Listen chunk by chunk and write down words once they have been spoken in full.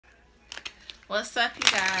What's up, you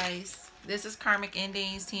guys? This is Karmic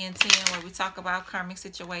Endings 1010, where we talk about karmic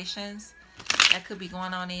situations that could be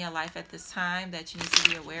going on in your life at this time that you need to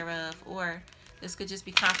be aware of, or this could just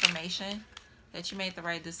be confirmation that you made the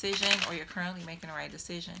right decision or you're currently making the right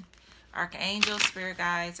decision. Archangels, spirit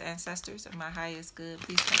guides, ancestors of my highest good,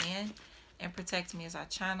 please come in and protect me as I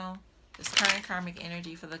channel this current karmic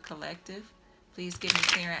energy for the collective. Please give me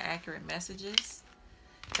clear and accurate messages.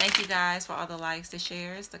 Thank you guys for all the likes, the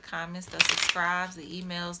shares, the comments, the subscribes, the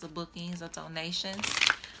emails, the bookings, the donations.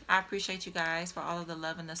 I appreciate you guys for all of the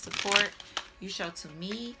love and the support you show to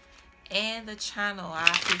me and the channel. I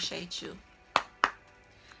appreciate you.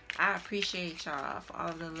 I appreciate y'all for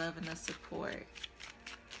all of the love and the support.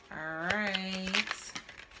 All right.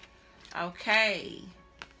 Okay.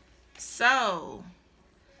 So,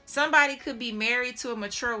 somebody could be married to a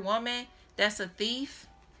mature woman that's a thief.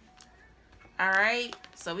 All right,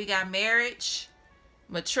 so we got marriage,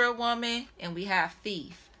 mature woman, and we have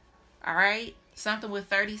thief. All right, something with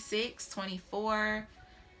 36, 24.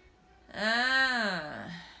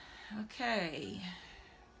 Okay.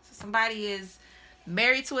 So somebody is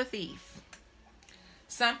married to a thief.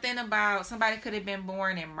 Something about somebody could have been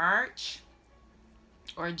born in March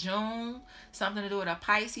or June. Something to do with a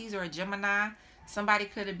Pisces or a Gemini. Somebody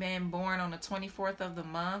could have been born on the 24th of the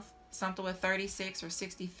month. Something with 36 or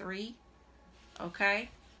 63. Okay.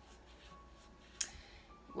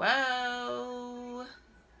 Whoa.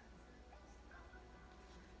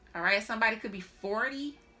 All right. Somebody could be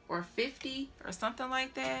 40 or 50 or something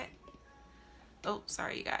like that. Oh,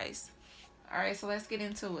 sorry, you guys. All right. So let's get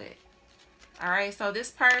into it. All right. So this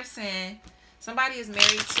person, somebody is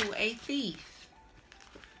married to a thief.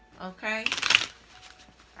 Okay.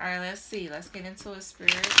 All right. Let's see. Let's get into a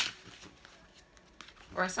spirit.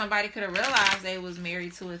 Or somebody could have realized they was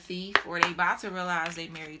married to a thief, or they about to realize they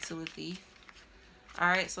married to a thief. All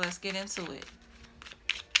right, so let's get into it.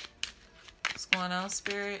 What's going on,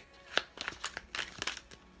 spirit?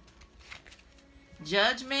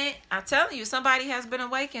 Judgment. I'm telling you, somebody has been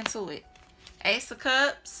awakened to it. Ace of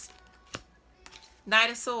Cups.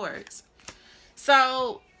 Knight of Swords.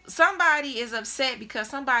 So somebody is upset because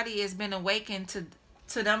somebody has been awakened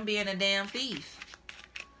to them being a damn thief.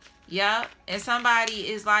 Yep, and somebody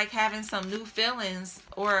is like having some new feelings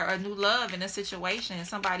or a new love in a situation, and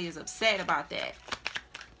somebody is upset about that.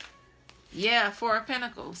 Yeah, Four of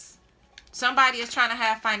Pentacles. Somebody is trying to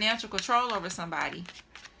have financial control over somebody.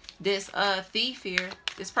 This thief here,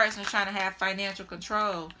 this person is trying to have financial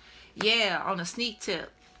control. Yeah, on a sneak tip.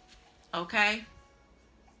 Okay.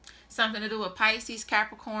 Something to do with Pisces,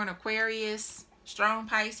 Capricorn, Aquarius, strong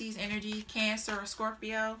Pisces energy, Cancer, or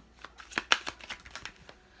Scorpio.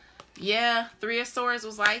 Yeah, Three of Swords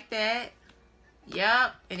was like that.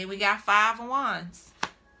 Yep. And then we got Five of Wands.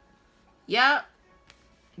 Yep.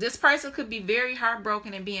 This person could be very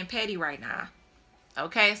heartbroken and being petty right now.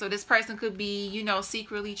 Okay, so this person could be, you know,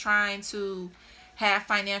 secretly trying to have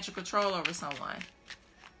financial control over someone.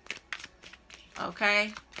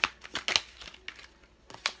 Okay.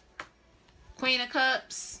 Queen of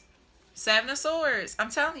Cups. Seven of Swords. I'm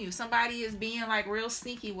telling you, somebody is being like real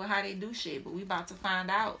sneaky with how they do shit, but we about to find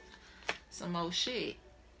out some more shit.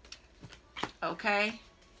 Okay.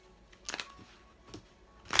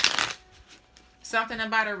 Something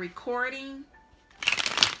about a recording.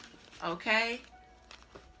 Okay.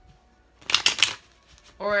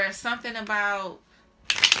 Or something about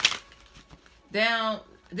them.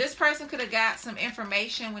 This person could have got some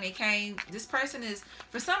information when it came. This person is,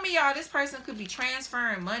 for some of y'all, this person could be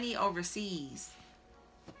transferring money overseas.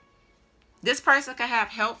 This person could have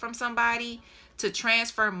help from somebody to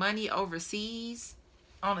transfer money overseas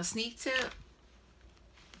on a sneak tip.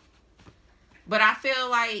 But I feel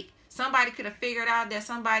like somebody could have figured out that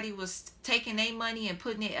somebody was taking their money and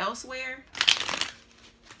putting it elsewhere.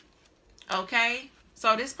 Okay.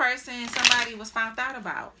 So this person, somebody was found out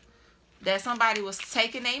about. That somebody was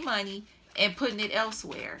taking their money and putting it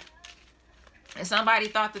elsewhere. And somebody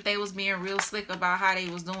thought that they was being real slick about how they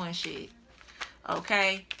was doing shit.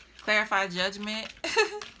 Okay. Clarify judgment.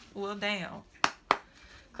 Well, damn.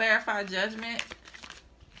 Clarify judgment.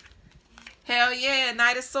 Hell yeah,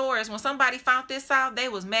 Knight of Swords. When somebody found this out, they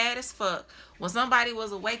was mad as fuck. When somebody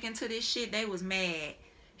was awakened to this shit, they was mad.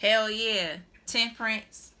 Hell yeah.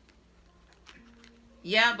 Temperance.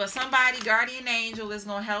 Yeah, but somebody, guardian angel, is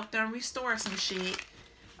going to help them restore some shit.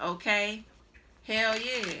 Okay? Hell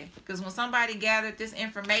yeah. Because when somebody gathered this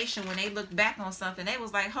information, when they looked back on something, they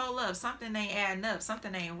was like, hold up, something ain't adding up.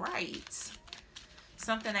 Something ain't right.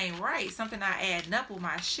 Something ain't right. Something not adding up with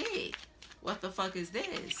my shit. What the fuck is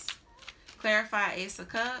this? Clarify Ace of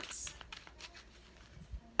Cups.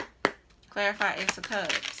 Clarify Ace of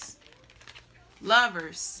Cups.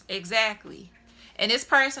 Lovers. Exactly. And this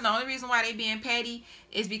person, the only reason why they being petty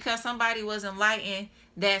is because somebody was enlightened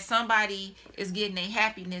that somebody is getting their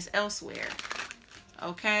happiness elsewhere.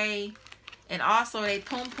 Okay? And also they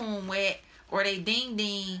poom poom wet or they ding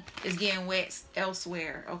ding is getting wet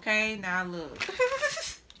elsewhere. Okay? Now look.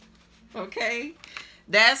 Okay?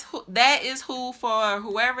 That is who for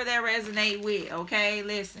whoever that resonate with. Okay?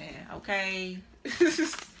 Listen. Okay?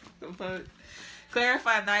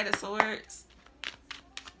 Clarify Knight of Swords.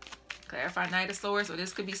 Clarify Knight of Swords. So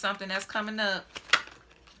this could be something that's coming up.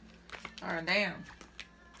 Oh, damn.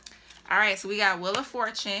 Alright, so we got Wheel of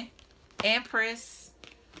Fortune, Empress,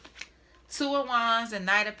 Two of Wands, and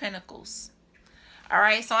Knight of Pentacles.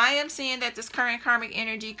 Alright, so I am seeing that this current karmic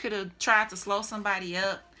energy could have tried to slow somebody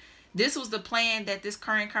up. This was the plan that this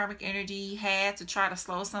current karmic energy had, to try to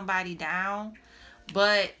slow somebody down.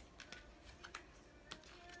 But,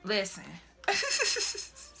 listen.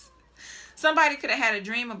 Somebody could have had a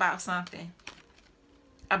dream about something.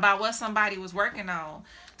 About what somebody was working on.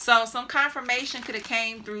 So some confirmation could have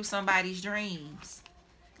came through somebody's dreams.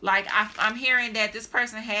 Like I'm hearing that this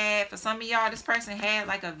person had, for some of y'all, this person had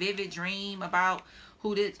like a vivid dream about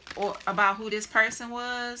who this person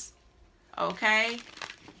was. Okay.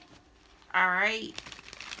 All right.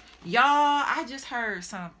 Y'all, I just heard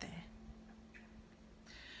something.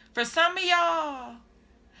 For some of y'all,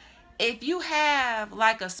 if you have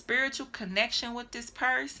like a spiritual connection with this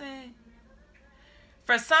person,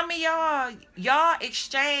 for some of y'all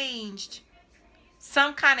exchanged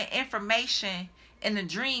some kind of information in the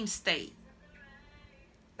dream state.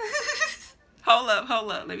 Hold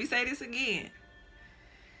up. Let me say this again.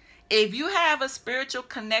 If you have a spiritual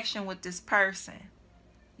connection with this person,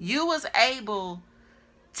 you was able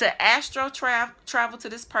to astro travel to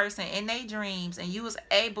this person in their dreams, and you was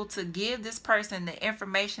able to give this person the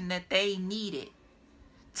information that they needed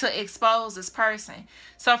to expose this person.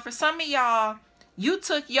 So for some of y'all, you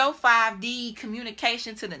took your 5D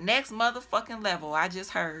communication to the next motherfucking level. I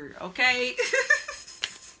just heard, okay?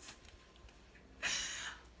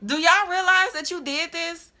 Do y'all realize that you did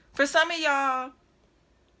this? For some of y'all,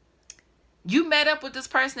 you met up with this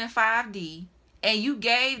person in 5D and you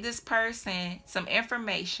gave this person some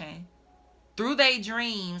information through their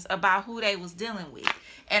dreams about who they was dealing with.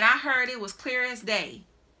 And I heard it was clear as day.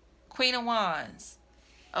 Queen of Wands.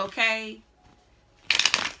 Okay?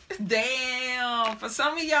 Damn. For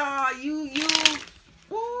some of y'all,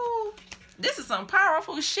 woo, this is some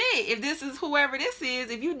powerful shit. If this is whoever this is,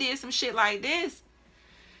 if you did some shit like this,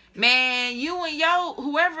 man, you and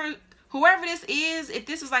whoever this is, if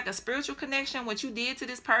this is like a spiritual connection, what you did to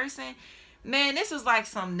this person, man, this is like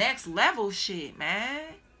some next level shit, man.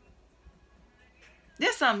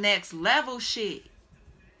 This some next level shit.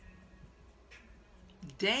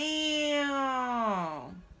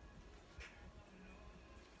 Damn.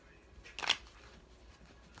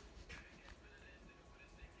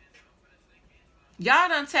 Y'all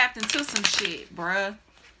done tapped into some shit, bruh.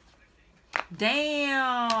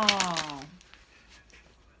 Damn.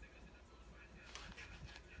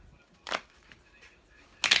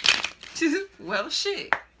 Well,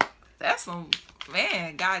 shit. That's some,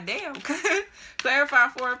 man, goddamn. Clarify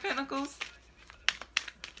Four of Pentacles.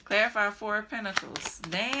 Clarify Four of Pentacles.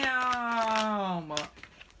 Damn.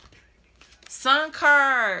 Sun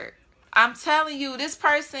card. I'm telling you, this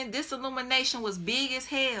person, this illumination was big as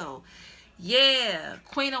hell. Yeah.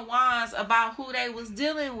 Queen of Wands, about who they was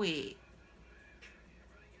dealing with.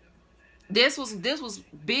 This was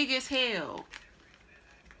big as hell.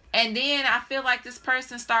 And then I feel like this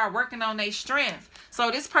person started working on their strength.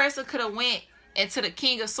 So this person could have went into the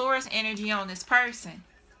King of Swords energy on this person.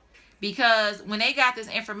 Because when they got this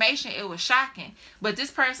information, it was shocking. But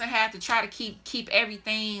this person had to try to keep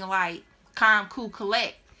everything like calm, cool,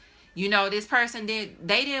 collect. You know, this person they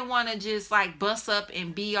didn't want to just like bust up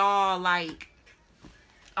and be all like,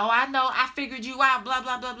 oh, I know, I figured you out, blah,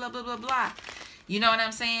 blah, blah, blah, blah, blah, blah. You know what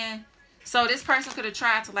I'm saying? So this person could have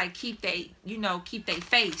tried to like keep their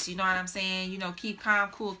face, you know what I'm saying? You know, keep calm,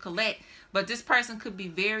 cool, collect. But this person could be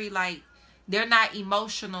very like, they're not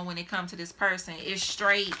emotional when it comes to this person. It's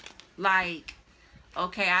straight like,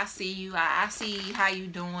 okay, I see you. I see how you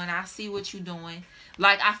doing. I see what you doing.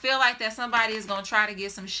 Like, I feel like that somebody is going to try to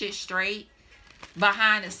get some shit straight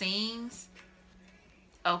behind the scenes.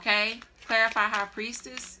 Okay? Clarify High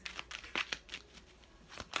Priestess.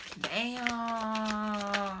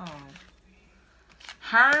 Damn.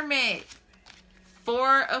 Hermit.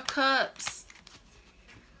 Four of Cups.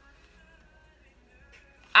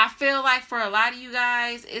 I feel like for a lot of you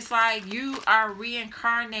guys, it's like you are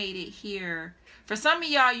reincarnated here. For some of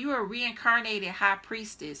y'all, you are reincarnated High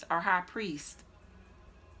Priestess or High Priest.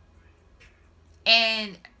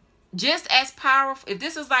 And just as powerful, if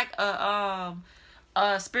this is like a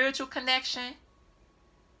spiritual connection,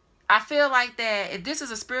 I feel like that if this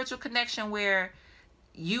is a spiritual connection where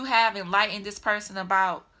you have enlightened this person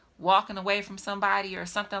about walking away from somebody or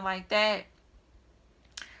something like that,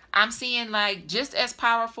 I'm seeing like just as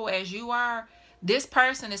powerful as you are, this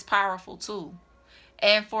person is powerful too.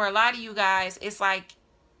 And for a lot of you guys, it's like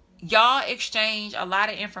y'all exchange a lot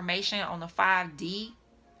of information on the 5D,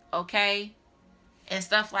 okay? And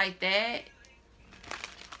stuff like that.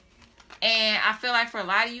 And I feel like for a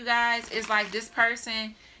lot of you guys, it's like this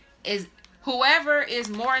person is, whoever is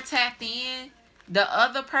more tapped in, the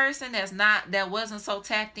other person that wasn't so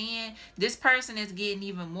tapped in, this person is getting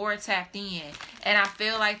even more tapped in. And I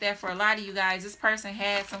feel like that for a lot of you guys, this person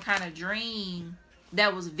had some kind of dream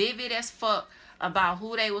that was vivid as fuck about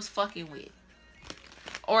who they was fucking with.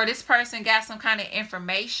 Or this person got some kind of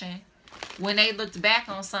information. When they looked back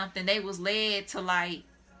on something, they was led to like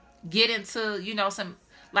get into, you know, some,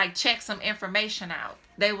 like check some information out.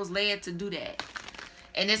 They was led to do that.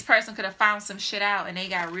 And this person could have found some shit out and they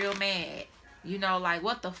got real mad. You know, like,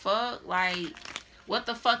 what the fuck? Like, what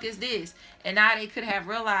the fuck is this? And now they could have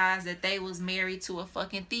realized that they was married to a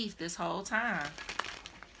fucking thief this whole time.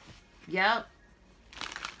 Yep.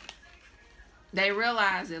 They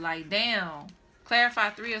realized it, like, damn.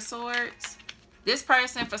 Clarify 3 of Swords. This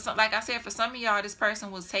person, for some, like I said, for some of y'all, this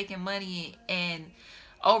person was taking money and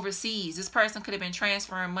overseas. This person could have been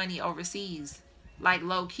transferring money overseas, like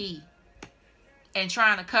low key, and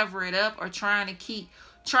trying to cover it up or trying to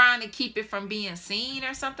keep it from being seen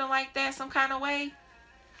or something like that, some kind of way.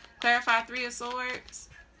 Clarify 3 of Swords.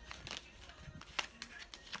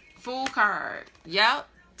 Fool card. Yep.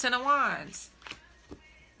 10 of Wands.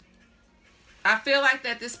 I feel like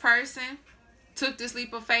that this person took this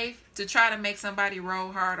leap of faith to try to make somebody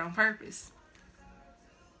roll hard on purpose.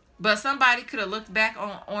 But somebody could have looked back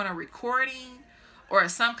on a recording or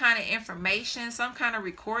some kind of information, some kind of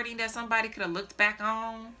recording that somebody could have looked back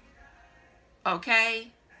on.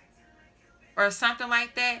 Okay? Or something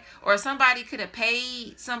like that. Or somebody could have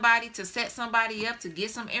paid somebody to set somebody up to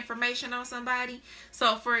get some information on somebody.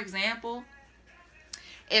 So, for example,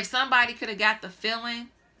 if somebody could have got the feeling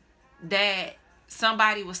that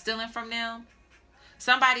somebody was stealing from them,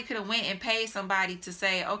 somebody could have went and paid somebody to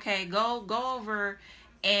say, okay, go over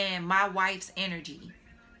and my wife's energy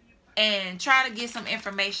and try to get some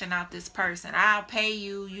information out this person. I'll pay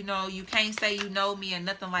you, you know, you can't say you know me or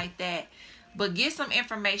nothing like that. But get some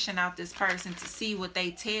information out this person to see what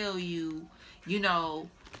they tell you, you know,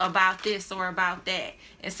 about this or about that.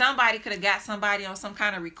 And somebody could have got somebody on some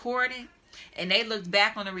kind of recording, and they looked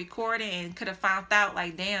back on the recording and could have found out,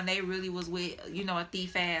 like, damn, they really was with, you know, a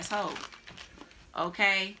thief ass hoe.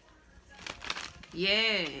 Okay?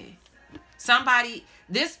 Yeah. Somebody,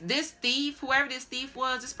 this thief, whoever this thief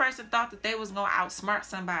was, this person thought that they was going to outsmart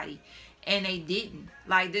somebody. And they didn't.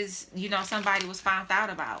 Like this, you know, somebody was found out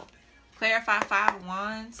about. Clarify 5 of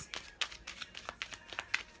Wands.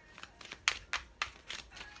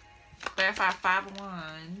 Clarify 5 of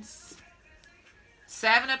Wands.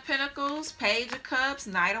 7 of Pentacles, Page of Cups,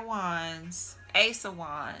 Knight of Wands, Ace of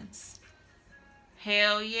Wands.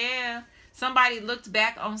 Hell yeah. Somebody looked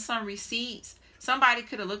back on some receipts. Somebody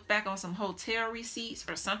could have looked back on some hotel receipts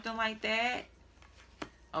or something like that.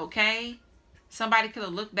 Okay? Somebody could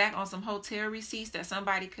have looked back on some hotel receipts that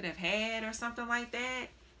somebody could have had or something like that.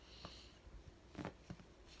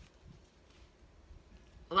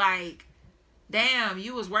 Like, damn,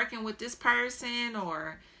 you was working with this person,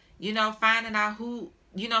 or, you know, finding out who,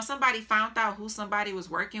 you know, somebody found out who somebody was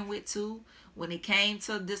working with too when it came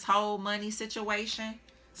to this whole money situation.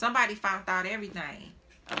 Somebody found out everything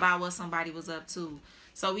about what somebody was up to.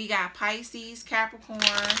 So we got Pisces, Capricorn,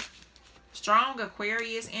 strong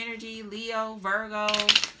Aquarius energy, Leo, Virgo,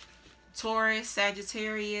 Taurus,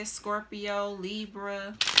 Sagittarius, Scorpio,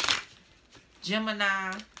 Libra,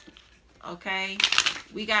 Gemini. Okay.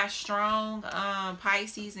 We got strong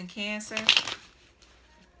Pisces and Cancer.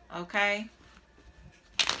 Okay.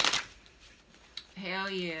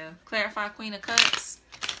 Hell yeah. Clarify Queen of Cups.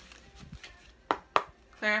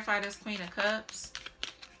 Clarify this Queen of Cups.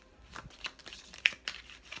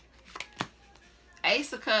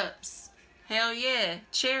 Ace of Cups. Hell yeah.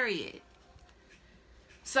 Chariot.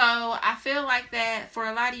 So I feel like that for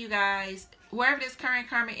a lot of you guys, whoever this current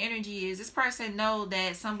karmic energy is, this person know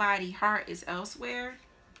that somebody's heart is elsewhere.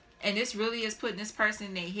 And this really is putting this person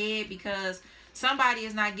in their head because somebody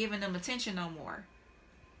is not giving them attention no more.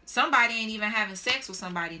 somebody ain't even having sex with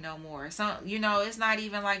somebody no more. So, you know, it's not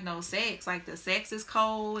even like no sex. Like the sex is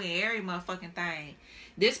cold and every motherfucking thing.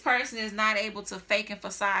 This person is not able to fake and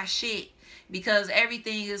facade shit because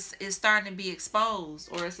everything is starting to be exposed,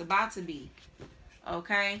 or it's about to be.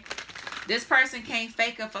 Okay? This person can't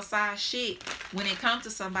fake a facade shit when it comes to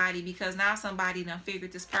somebody, because now somebody done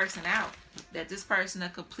figured this person out. That this person a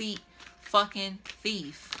complete fucking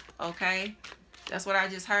thief. Okay? That's what I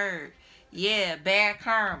just heard. Yeah, bad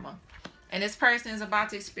karma. And this person is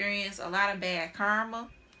about to experience a lot of bad karma.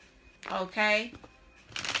 Okay?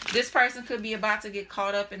 This person could be about to get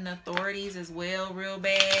caught up in the authorities as well, real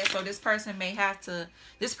bad. So this person may have to,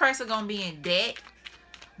 this person gonna be in debt.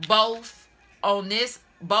 Both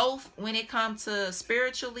when it comes to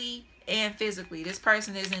spiritually and physically. This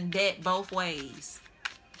person is in debt both ways.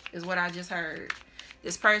 Is what I just heard.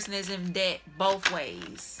 This person is in debt both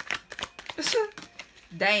ways.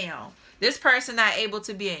 Damn. This person not able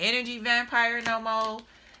to be an energy vampire no more.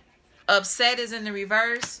 Upset is in the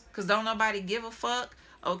reverse, because don't nobody give a fuck.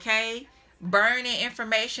 Okay? Burning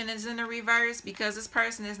information is in the reverse, because this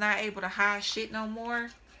person is not able to hide shit no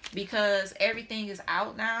more, because everything is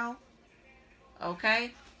out now.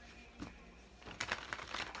 Okay?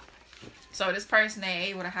 So this person ain't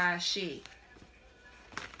able to hide shit.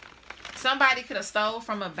 Somebody could have stole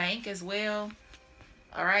from a bank as well.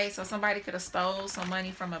 Alright, so somebody could have stole some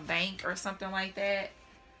money from a bank or something like that.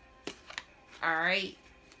 Alright.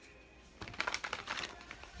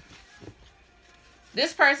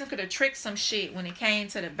 This person could have tricked some shit when it came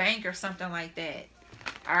to the bank or something like that.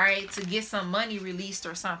 Alright, to get some money released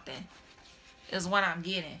or something. Is what I'm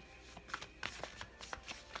getting.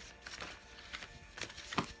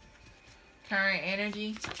 Current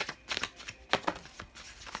energy.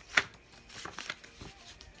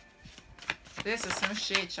 This is some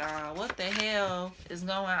shit, y'all. What the hell is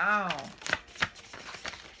going on?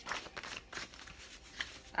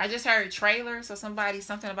 I just heard trailer. So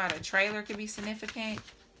something about a trailer could be significant.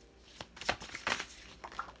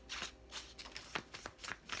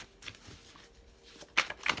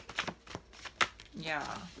 Yeah.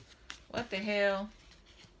 What the hell?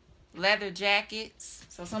 Leather jackets.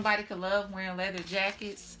 So somebody could love wearing leather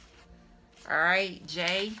jackets. Alright.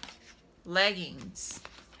 J. Leggings.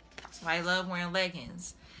 I love wearing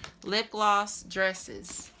leggings. Lip gloss,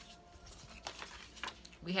 dresses.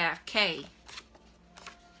 We have K.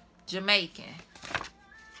 Jamaican.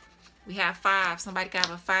 We have 5. Somebody could have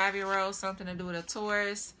a 5-year-old. Something to do with a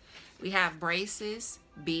Taurus. We have braces.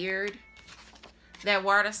 Beard. That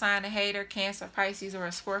water sign, a hater. Cancer, Pisces, or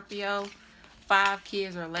a Scorpio. 5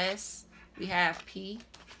 kids or less. We have P.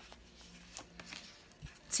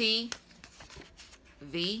 T.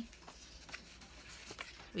 V.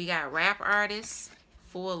 We got rap artists,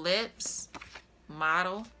 full lips,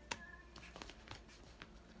 model.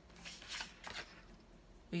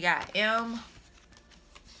 We got M.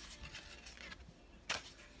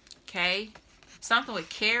 K. Something with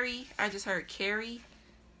Carrie. I just heard Carrie.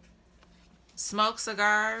 Smoke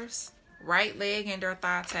cigars. Right leg and or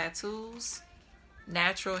thigh tattoos.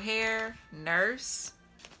 Natural hair. Nurse.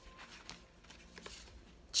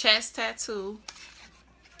 Chest tattoo.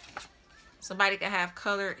 Somebody can have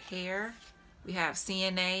colored hair. We have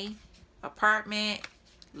CNA, apartment,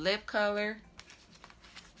 lip color.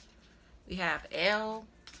 We have L,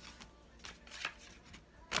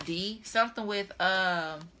 D, something with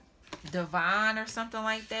Devon or something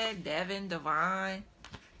like that. Devin, Devon.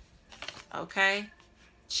 Okay.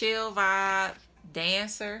 Chill vibe,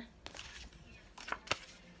 dancer.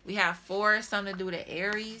 We have 4, something to do with the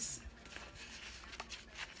Aries.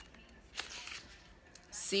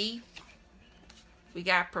 C. We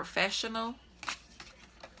got professional.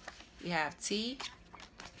 We have T.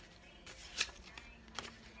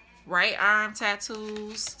 Right arm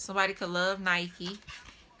tattoos. Somebody could love Nike.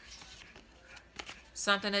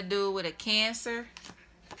 Something to do with a Cancer.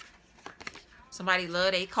 Somebody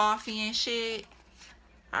love their coffee and shit.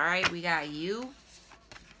 Alright, we got U.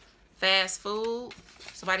 Fast food.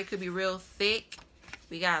 Somebody could be real thick.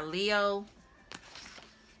 We got Leo.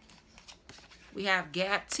 We have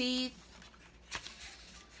gap teeth.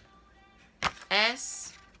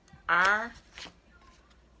 S, R,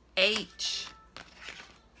 H.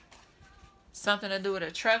 Something to do with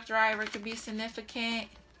a truck driver could be significant.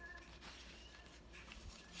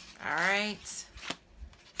 Alright.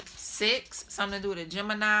 6, something to do with a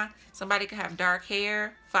Gemini. Somebody could have dark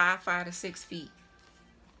hair, 5 to 6 feet.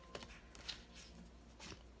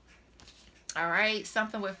 Alright,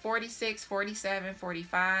 something with 46, 47,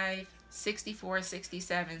 45, 64,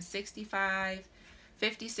 67, 65.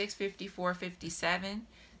 56, 54, 57,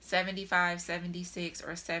 75, 76,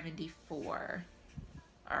 or 74.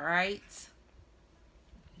 All right.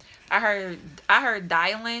 I heard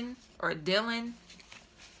Dylan or Dylan.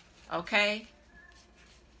 Okay.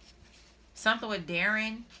 Something with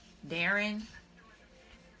Darren. Darren.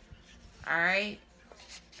 All right.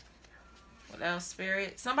 What else,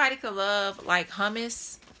 Spirit? Somebody could love like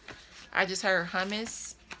hummus. I just heard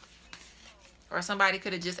hummus. Or somebody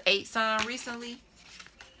could have just ate some recently.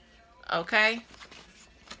 Okay.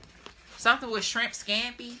 Something with shrimp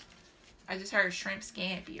scampi. I just heard shrimp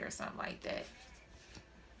scampi or something like that.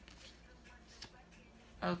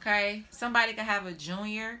 Okay. Somebody could have a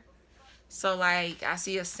junior. So like I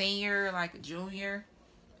see a senior, like a junior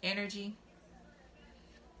energy.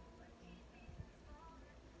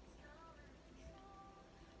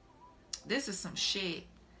 This is some shit.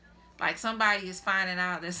 Like somebody is finding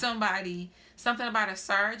out that something about a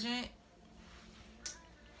sergeant.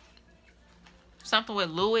 Something with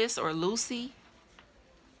Louis or Lucy.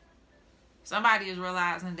 Somebody is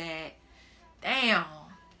realizing that, damn,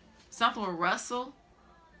 something with Russell.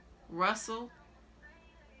 Russell.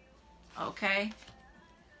 Okay.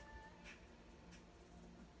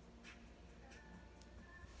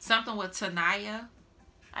 Something with Tanaya.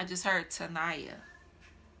 I just heard Tanaya.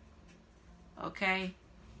 Okay.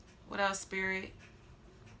 What else, Spirit?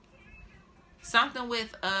 Something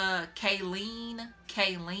with Kayleen.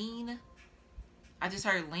 Kayleen. I just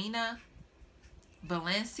heard Lena.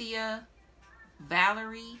 Valencia.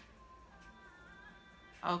 Valerie.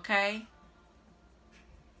 Okay.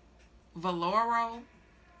 Valero.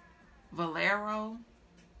 Valero.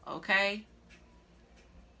 Okay.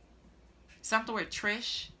 Something with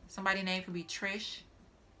Trish. Somebody's name could be Trish.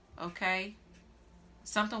 Okay.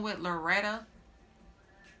 Something with Loretta.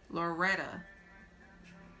 Loretta.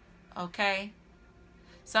 Okay.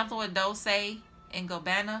 Something with Dulce and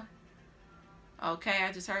Gabbana. Okay,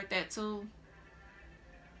 I just heard that too.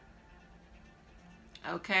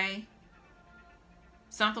 Okay.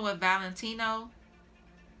 Something with Valentino.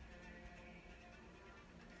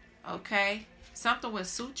 Okay. Something with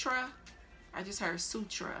Sutra. I just heard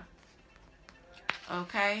Sutra.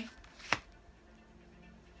 Okay.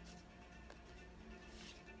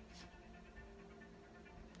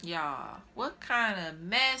 Y'all, what kind of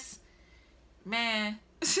mess, man?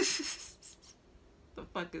 The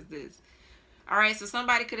fuck is this? All right, so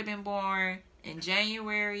somebody could have been born in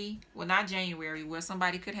January. Well, not January, where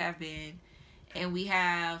somebody could have been. And we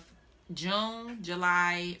have June,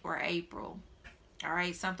 July, or April. All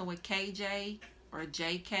right, something with KJ or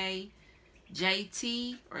JK,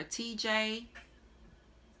 JT or TJ.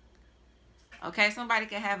 Okay, somebody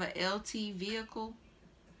could have an LT vehicle.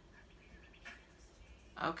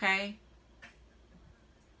 Okay.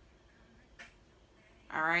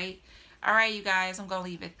 All right. All right, you guys, I'm going to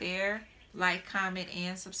leave it there. Like, comment,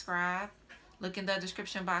 and subscribe. Look in the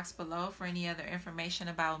description box below for any other information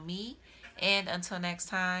about me. And until next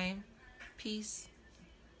time, peace.